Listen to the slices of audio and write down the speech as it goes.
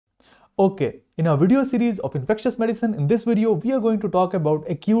Okay, in our video series of infectious medicine, in this video, we are going to talk about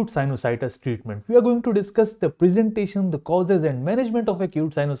acute sinusitis treatment. We are going to discuss the presentation, the causes and management of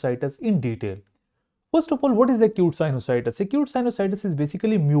acute sinusitis in detail. First of all, what is acute sinusitis? Acute sinusitis is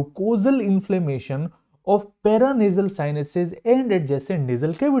basically mucosal inflammation of paranasal sinuses and adjacent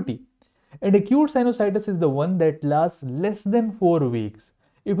nasal cavity. And acute sinusitis is the one that lasts less than 4 weeks.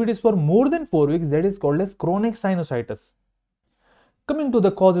 If it is for more than 4 weeks, that is called as chronic sinusitis. Coming to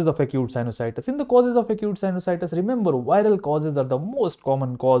the causes of acute sinusitis. In the causes of acute sinusitis, remember viral causes are the most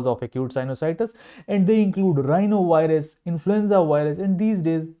common cause of acute sinusitis, and they include rhinovirus, influenza virus, and these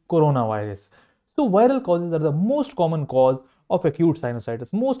days coronavirus. So viral causes are the most common cause of acute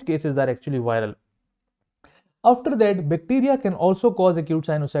sinusitis. Most cases are actually viral. After that, bacteria can also cause acute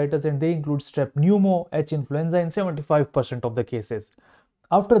sinusitis, and they include strep pneumo, H influenza in 75% of the cases.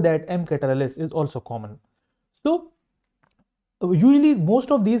 After that, M. catarrhalis is also common. So usually most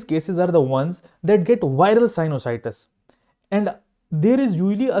of these cases are the ones that get viral sinusitis, and there is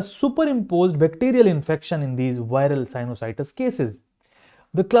usually a superimposed bacterial infection in these viral sinusitis cases.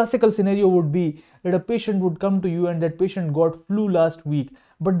 The classical scenario would be that a patient would come to you and that patient got flu last week,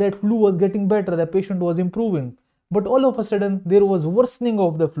 but that flu was getting better, the patient was improving, but all of a sudden there was worsening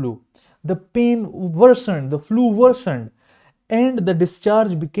of the flu, the pain worsened, the flu worsened, and the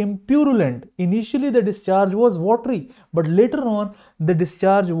discharge became purulent. Initially the discharge was watery, but later on the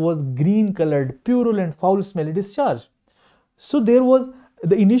discharge was green colored, purulent, foul smelly discharge. So there was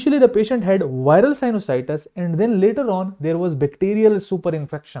initially the patient had viral sinusitis, and then later on there was bacterial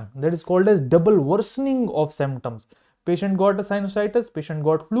superinfection. That is called as double worsening of symptoms. Patient got a sinusitis, patient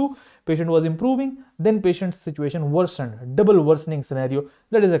got flu, patient was improving, then patient's situation worsened. Double worsening scenario.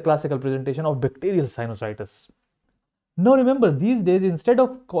 That is a classical presentation of bacterial sinusitis. Now remember, these days instead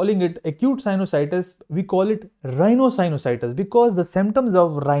of calling it acute sinusitis, we call it rhinosinusitis, because the symptoms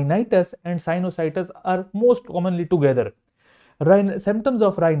of rhinitis and sinusitis are most commonly together. Symptoms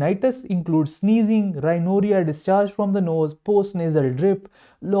of rhinitis include sneezing, rhinorrhea, discharge from the nose, postnasal drip,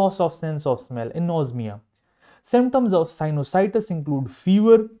 loss of sense of smell, anosmia. Symptoms of sinusitis include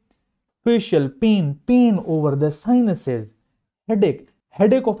fever, facial pain, pain over the sinuses, headache.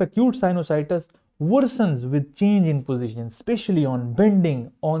 Headache of acute sinusitis worsens with change in position, especially on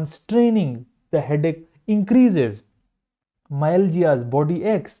bending, on straining, the headache increases. Myalgias, body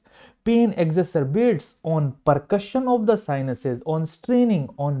aches, pain exacerbates on percussion of the sinuses, on straining,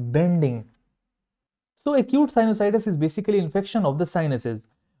 on bending. So acute sinusitis is basically infection of the sinuses.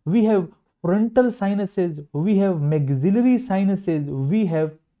 We have frontal sinuses, we have maxillary sinuses, we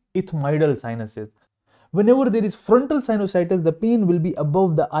have ethmoidal sinuses. Whenever there is frontal sinusitis, the pain will be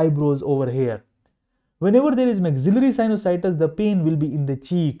above the eyebrows over here. Whenever there is maxillary sinusitis, the pain will be in the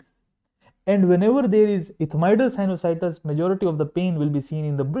cheeks. And whenever there is ethmoidal sinusitis, majority of the pain will be seen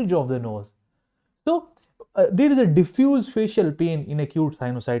in the bridge of the nose. So there is a diffuse facial pain in acute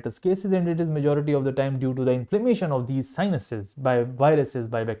sinusitis cases, and it is majority of the time due to the inflammation of these sinuses by viruses,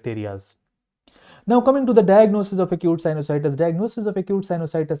 by bacteria. Now coming to the diagnosis of acute sinusitis. Diagnosis of acute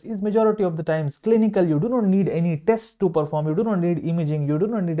sinusitis is majority of the times clinical. You do not need any tests to perform, you do not need imaging, you do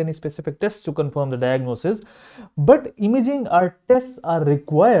not need any specific tests to confirm the diagnosis. But imaging or tests are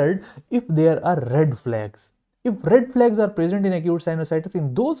required if there are red flags. If red flags are present in acute sinusitis,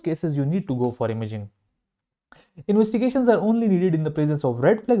 in those cases you need to go for imaging. Investigations are only needed in the presence of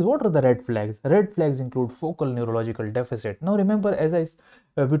red flags. What are the red flags? Red flags include focal neurological deficit. Now remember, as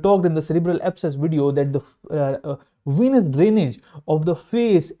we talked in the cerebral abscess video, that the venous drainage of the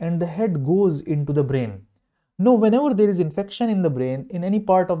face and the head goes into the brain. Now whenever there is infection in the brain, in any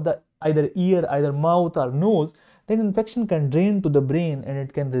part of the either ear, either mouth or nose, then infection can drain to the brain and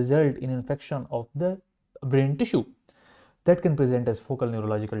it can result in infection of the brain tissue. That can present as focal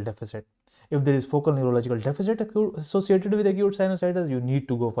neurological deficit. If there is focal neurological deficit associated with acute sinusitis, you need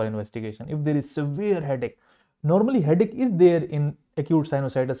to go for investigation. If there is severe headache, normally headache is there in acute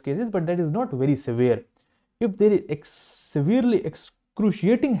sinusitis cases, but that is not very severe. If there is severely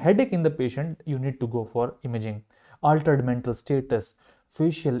excruciating headache in the patient, you need to go for imaging. Altered mental status,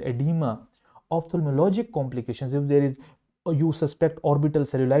 facial edema, ophthalmologic complications. If there is you suspect orbital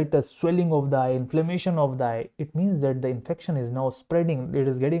cellulitis, swelling of the eye, inflammation of the eye, it means that the infection is now spreading. It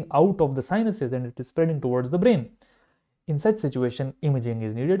is getting out of the sinuses and it is spreading towards the brain. In such situation, imaging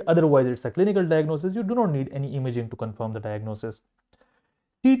is needed. Otherwise, it's a clinical diagnosis. You do not need any imaging to confirm the diagnosis.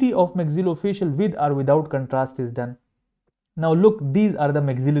 CT of maxillofacial with or without contrast is done. Now look, these are the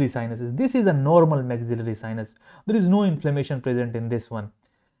maxillary sinuses. This is a normal maxillary sinus. There is no inflammation present in this one.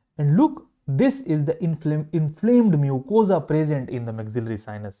 And look, This is the inflamed mucosa present in the maxillary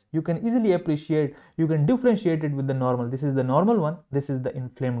sinus. You can easily appreciate, you can differentiate it with the normal. This is the normal one. This is the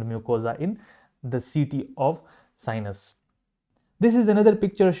inflamed mucosa in the CT of sinus. This is another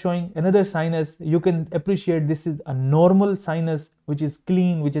picture showing another sinus. You can appreciate this is a normal sinus which is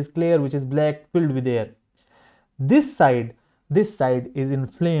clean, which is clear, which is black, filled with air. This side is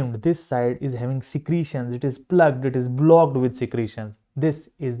inflamed. This side is having secretions. It is plugged, it is blocked with secretions. This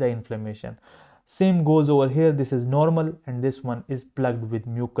is the inflammation. Same goes over here. This is normal and this one is plugged with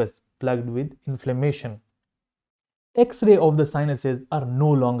mucus, plugged with inflammation. X-ray of the sinuses are no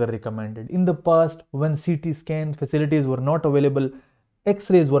longer recommended. In the past, when CT scan facilities were not available,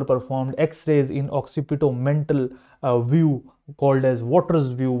 X-rays were performed. X-rays in occipitomental view called as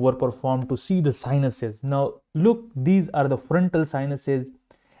Waters view were performed to see the sinuses. Now look, these are the frontal sinuses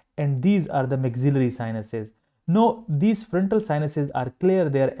and these are the maxillary sinuses. Now these frontal sinuses are clear,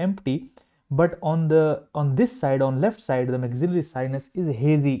 they are empty, but on this side, on left side, the maxillary sinus is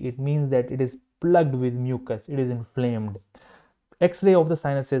hazy. It means that it is plugged with mucus, it is inflamed. X-ray of the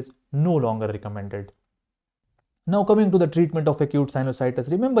sinuses no longer recommended. Now coming to the treatment of acute sinusitis.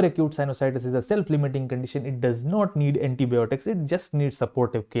 Remember, acute sinusitis is a self-limiting condition. It does not need antibiotics, it just needs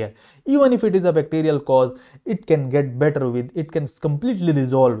supportive care. Even if it is a bacterial cause, it can get better with, it can completely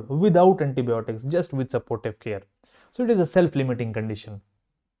resolve without antibiotics, just with supportive care. So it is a self-limiting condition.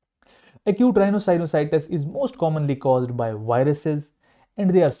 Acute rhinosinusitis is most commonly caused by viruses and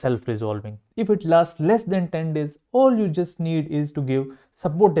they are self-resolving. If it lasts less than 10 days, all you just need is to give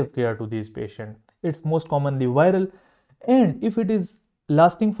supportive care to these patients. It's most commonly viral, and if it is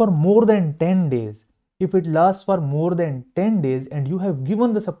lasting for more than 10 days, if it lasts for more than 10 days and you have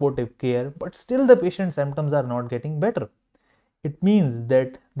given the supportive care but still the patient's symptoms are not getting better, it means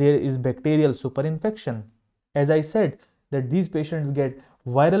that there is bacterial superinfection. As I said, that these patients get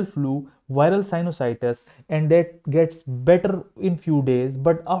viral flu, viral sinusitis, and that gets better in few days,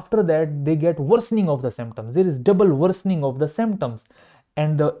 but after that they get worsening of the symptoms. There is double worsening of the symptoms,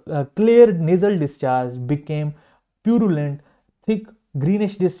 and the clear nasal discharge became purulent, thick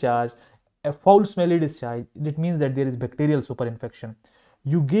greenish discharge, a foul smelly discharge. It means that there is bacterial superinfection.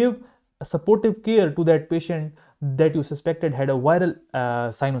 You gave a supportive care to that patient that you suspected had a viral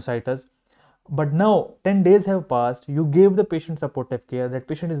sinusitis, but now 10 days have passed, you gave the patient supportive care, that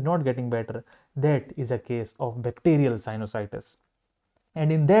patient is not getting better. That is a case of bacterial sinusitis,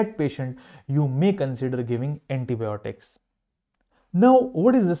 and in that patient you may consider giving antibiotics. Now,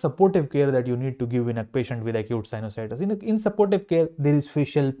 what is the supportive care that you need to give in a patient with acute sinusitis? In supportive care, there is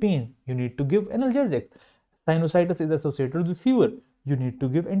facial pain. You need to give analgesics. Sinusitis is associated with fever. You need to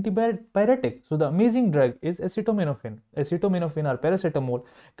give antipyretic. So the amazing drug is acetaminophen. Acetaminophen or paracetamol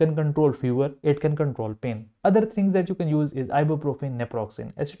can control fever. It can control pain. Other things that you can use is ibuprofen,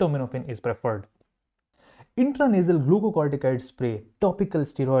 naproxen. Acetaminophen is preferred. Intranasal glucocorticoid spray, topical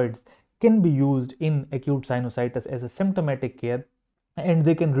steroids can be used in acute sinusitis as a symptomatic care, and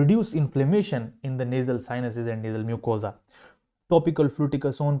they can reduce inflammation in the nasal sinuses and nasal mucosa. Topical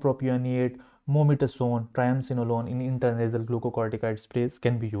fluticasone propionate, mometasone, triamcinolone in intranasal glucocorticoid sprays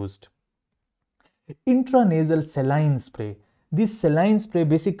can be used. Intranasal saline spray. This saline spray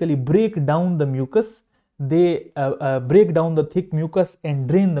basically break down the mucus. They break down the thick mucus and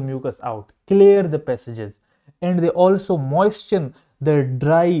drain the mucus out, clear the passages, and they also moisten the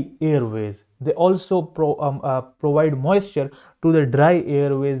dry airways. They also provide moisture to the dry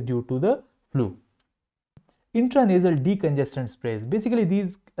airways due to the flu. Intranasal decongestant sprays. Basically,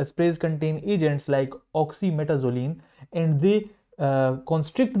 these sprays contain agents like oxymetazoline, and they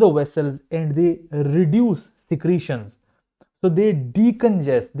constrict the vessels and they reduce secretions. So they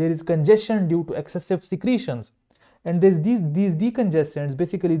decongest. There is congestion due to excessive secretions, and these decongestants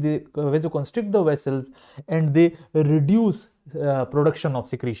basically they vasoconstrict the vessels and they reduce production of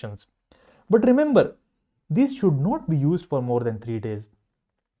secretions. But remember, these should not be used for more than 3 days.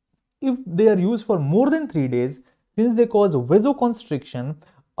 If they are used for more than 3 days, since they cause vasoconstriction,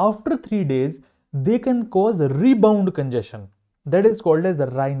 after 3 days they can cause rebound congestion. That is called as the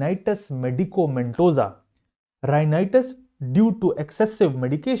Rhinitis Medicamentosa. Rhinitis due to excessive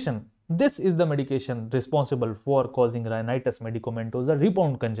medication. This is the medication responsible for causing Rhinitis Medicamentosa,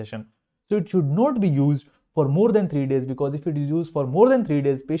 rebound congestion. So it should not be used for more than 3 days, because if it is used for more than 3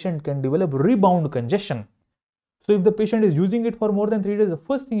 days, patient can develop rebound congestion. So if the patient is using it for more than 3 days, the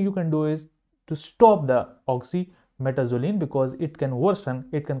first thing you can do is to stop the oxymetazoline, because it can worsen,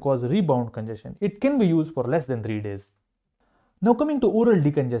 it can cause rebound congestion. It can be used for less than 3 days. Now coming to oral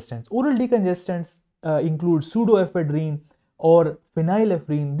decongestants. Oral decongestants include pseudoephedrine or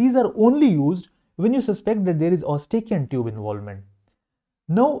phenylephrine. These are only used when you suspect that there is Eustachian tube involvement.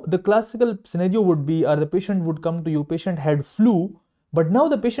 Now, the classical scenario would be, or the patient would come to you, patient had flu, but now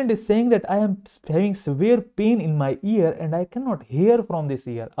the patient is saying that I am having severe pain in my ear and I cannot hear from this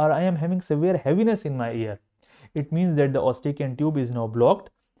ear, or I am having severe heaviness in my ear. It means that the Eustachian tube is now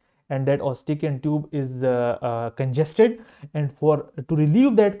blocked, and that Eustachian tube is congested, and to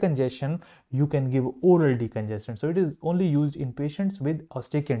relieve that congestion, you can give oral decongestant. So it is only used in patients with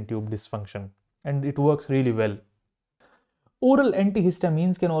Eustachian tube dysfunction, and it works really well. Oral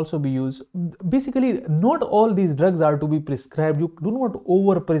antihistamines can also be used. Basically, not all these drugs are to be prescribed. You do not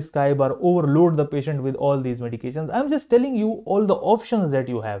over prescribe or overload the patient with all these medications. I'm just telling you all the options that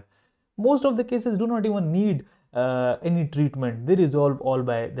you have. Most of the cases do not even need any treatment. They resolve all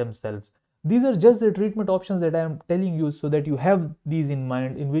by themselves. These are just the treatment options that I am telling you, so that you have these in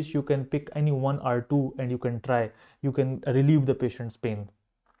mind, in which you can pick any one or two and you can try. You can relieve the patient's pain.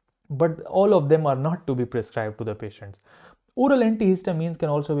 But all of them are not to be prescribed to the patients. Oral antihistamines can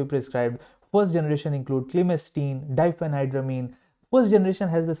also be prescribed. First generation include clemastine, diphenhydramine. First generation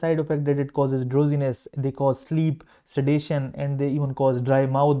has the side effect that it causes drowsiness, they cause sleep, sedation, and they even cause dry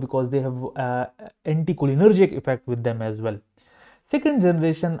mouth because they have anticholinergic effect with them as well. Second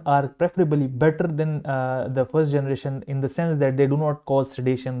generation are preferably better than the first generation, in the sense that they do not cause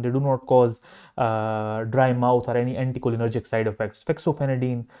sedation, they do not cause dry mouth or any anticholinergic side effects.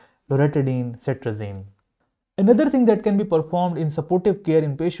 Fexofenadine, loratadine, cetrazine. Another thing that can be performed in supportive care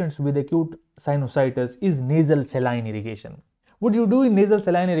in patients with acute sinusitis is nasal saline irrigation. What you do in nasal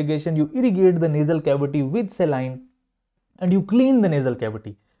saline irrigation, you irrigate the nasal cavity with saline and you clean the nasal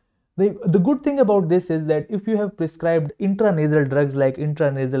cavity. The good thing about this is that if you have prescribed intranasal drugs like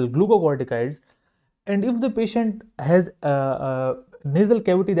intranasal glucocorticoids, and if the patient has a nasal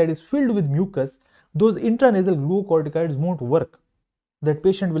cavity that is filled with mucus, those intranasal glucocorticoids won't work. That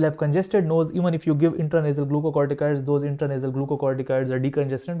patient will have congested nose. Even if you give intranasal glucocorticoids, those intranasal glucocorticoids or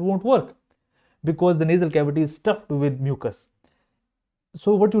decongestant won't work because the nasal cavity is stuffed with mucus.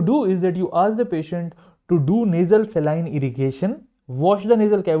 So what you do is that you ask the patient to do nasal saline irrigation, wash the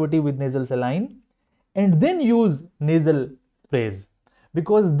nasal cavity with nasal saline, and then use nasal sprays.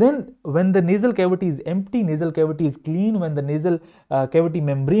 Because then when the nasal cavity is empty, nasal cavity is clean, when the nasal cavity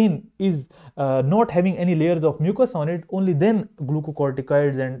membrane is not having any layers of mucus on it, only then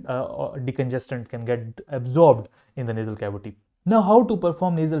glucocorticoids and decongestant can get absorbed in the nasal cavity. Now, how to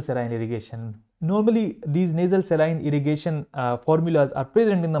perform nasal saline irrigation? Normally, these nasal saline irrigation formulas are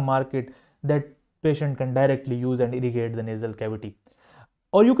present in the market that patient can directly use and irrigate the nasal cavity.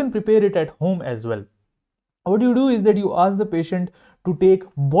 Or you can prepare it at home as well. What you do is that you ask the patient to take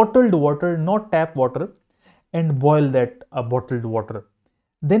bottled water, not tap water, and boil that bottled water.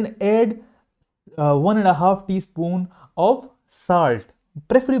 Then add 1.5 teaspoon of salt.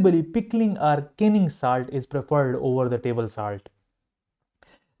 Preferably pickling or canning salt is preferred over the table salt.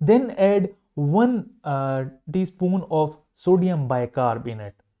 Then add 1 teaspoon of sodium bicarb in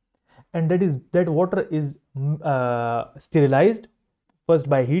it, and that water is sterilized first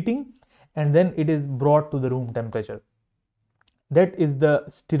by heating, and then it is brought to the room temperature. That is the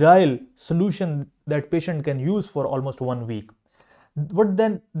sterile solution that patient can use for almost 1 week. But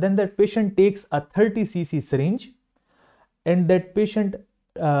then that patient takes a 30 cc syringe, and that patient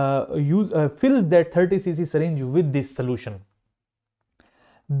fills that 30 cc syringe with this solution.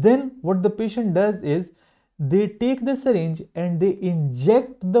 Then what the patient does is they take the syringe and they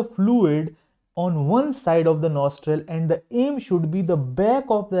inject the fluid on one side of the nostril, and the aim should be the back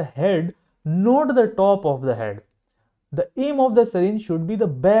of the head, not the top of the head. The aim of the syringe should be the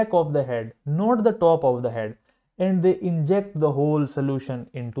back of the head, not the top of the head, and they inject the whole solution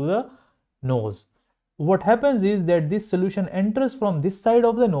into the nose. What happens is that this solution enters from this side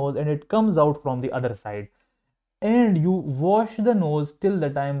of the nose and it comes out from the other side, and you wash the nose till the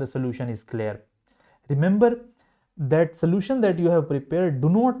time the solution is clear. Remember that solution that you have prepared, do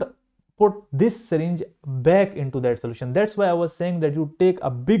not put this syringe back into that solution. That's why I was saying that you take a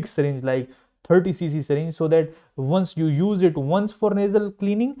big syringe like 30 cc syringe, so that once you use it once for nasal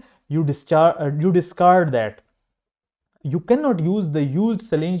cleaning, you discard that. You cannot use the used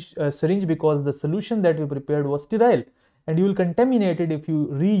syringe because the solution that you prepared was sterile, and you will contaminate it if you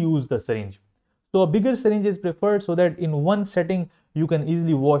reuse the syringe. So a bigger syringe is preferred so that in one setting you can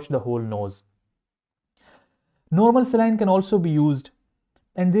easily wash the whole nose. Normal saline can also be used,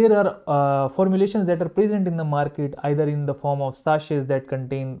 and there are formulations that are present in the market, either in the form of sachets that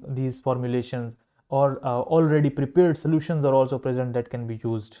contain these formulations, or already prepared solutions are also present that can be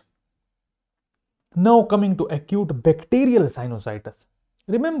used. Now coming to acute bacterial sinusitis.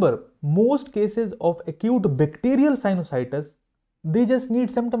 Remember, most cases of acute bacterial sinusitis, they just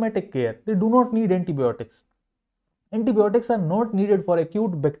need symptomatic care. They do not need antibiotics. Antibiotics are not needed for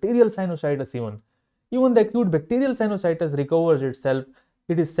acute bacterial sinusitis even. Even the acute bacterial sinusitis recovers itself.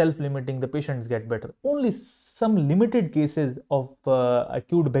 It is self-limiting. The patients get better. Only some limited cases of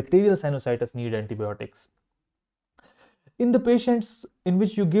acute bacterial sinusitis need antibiotics. In the patients in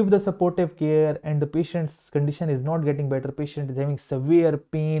which you give the supportive care and the patient's condition is not getting better, patient is having severe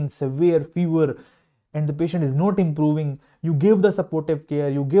pain, severe fever, and the patient is not improving, you give the supportive care,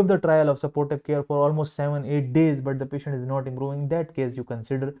 you give the trial of supportive care for almost 7-8 days, but the patient is not improving. In that case, you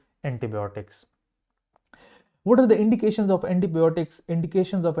consider antibiotics. What are the indications of antibiotics?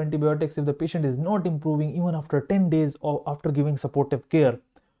 Indications of antibiotics: if the patient is not improving even after 10 days or after giving supportive care,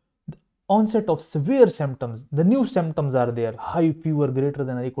 onset of severe symptoms, the new symptoms are there: high fever greater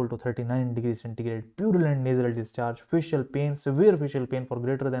than or equal to 39 degrees centigrade, purulent nasal discharge, facial pain, severe facial pain for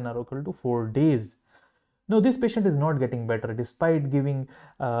greater than or equal to 4 days. Now, this patient is not getting better despite giving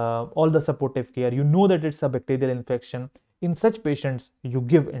all the supportive care. You know that it's a bacterial infection. In such patients, you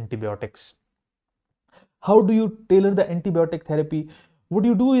give antibiotics. How do you tailor the antibiotic therapy? What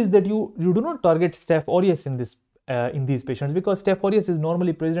you do is that you do not target Staph aureus in these patients, because Staph aureus is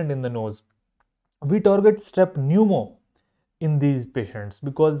normally present in the nose. We target Strep pneumo in these patients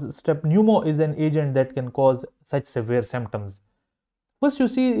because Strep pneumo is an agent that can cause such severe symptoms. First, you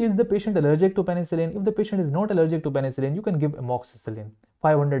see, is the patient allergic to penicillin? If the patient is not allergic to penicillin, you can give amoxicillin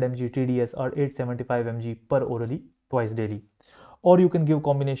 500 mg TDS or 875 mg per orally twice daily. Or you can give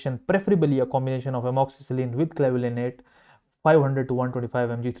combination, preferably a combination of amoxicillin with clavulinate 500 to 125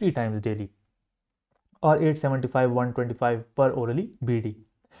 mg 3 times daily, or 875 125 per orally BD.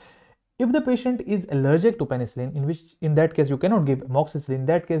 If the patient is allergic to penicillin, in that case you cannot give amoxicillin. In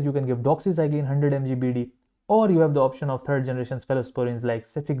that case, you can give doxycycline 100 mg BD, or you have the option of third generation cephalosporins like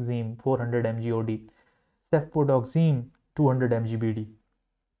cefixime 400 mg OD, cefpodoxime 200 mg BD.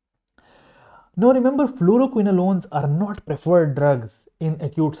 Now remember, fluoroquinolones are not preferred drugs in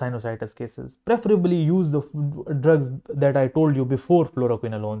acute sinusitis cases. Preferably use the drugs that I told you before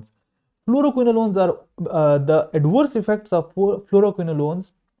fluoroquinolones. Fluoroquinolones are the adverse effects of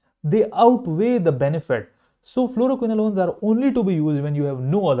fluoroquinolones, they outweigh the benefit. So fluoroquinolones are only to be used when you have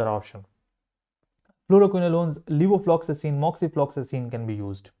no other option. Fluoroquinolones, levofloxacin, moxifloxacin can be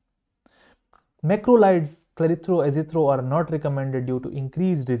used. Macrolides, clarithrol, azithro are not recommended due to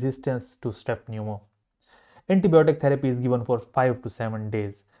increased resistance to Strep pneumo. Antibiotic therapy is given for 5 to 7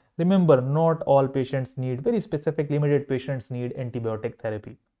 days. Remember, not all patients need, very specific limited patients need antibiotic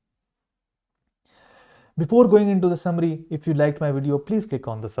therapy. Before going into the summary, if you liked my video, please click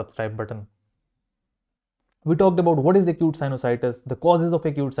on the subscribe button. We talked about what is acute sinusitis, the causes of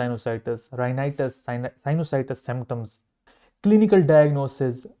acute sinusitis, rhinitis, sinusitis symptoms, clinical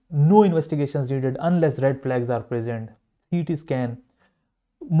diagnosis, no investigations needed unless red flags are present, CT scan,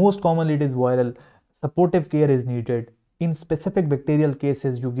 most commonly it is viral, supportive care is needed. In specific bacterial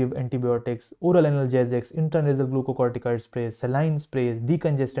cases, you give antibiotics, oral analgesics, intranasal glucocorticoid sprays, saline sprays,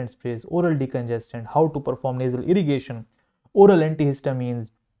 decongestant sprays, oral decongestant, how to perform nasal irrigation, oral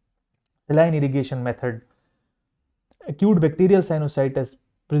antihistamines, saline irrigation method. Acute bacterial sinusitis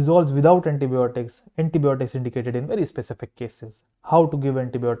resolves without antibiotics, antibiotics indicated in very specific cases, how to give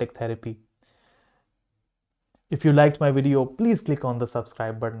antibiotic therapy. If you liked my video, please click on the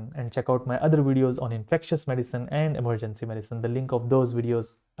subscribe button and check out my other videos on infectious medicine and emergency medicine. The link of those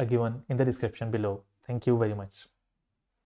videos are given in the description below. Thank you very much.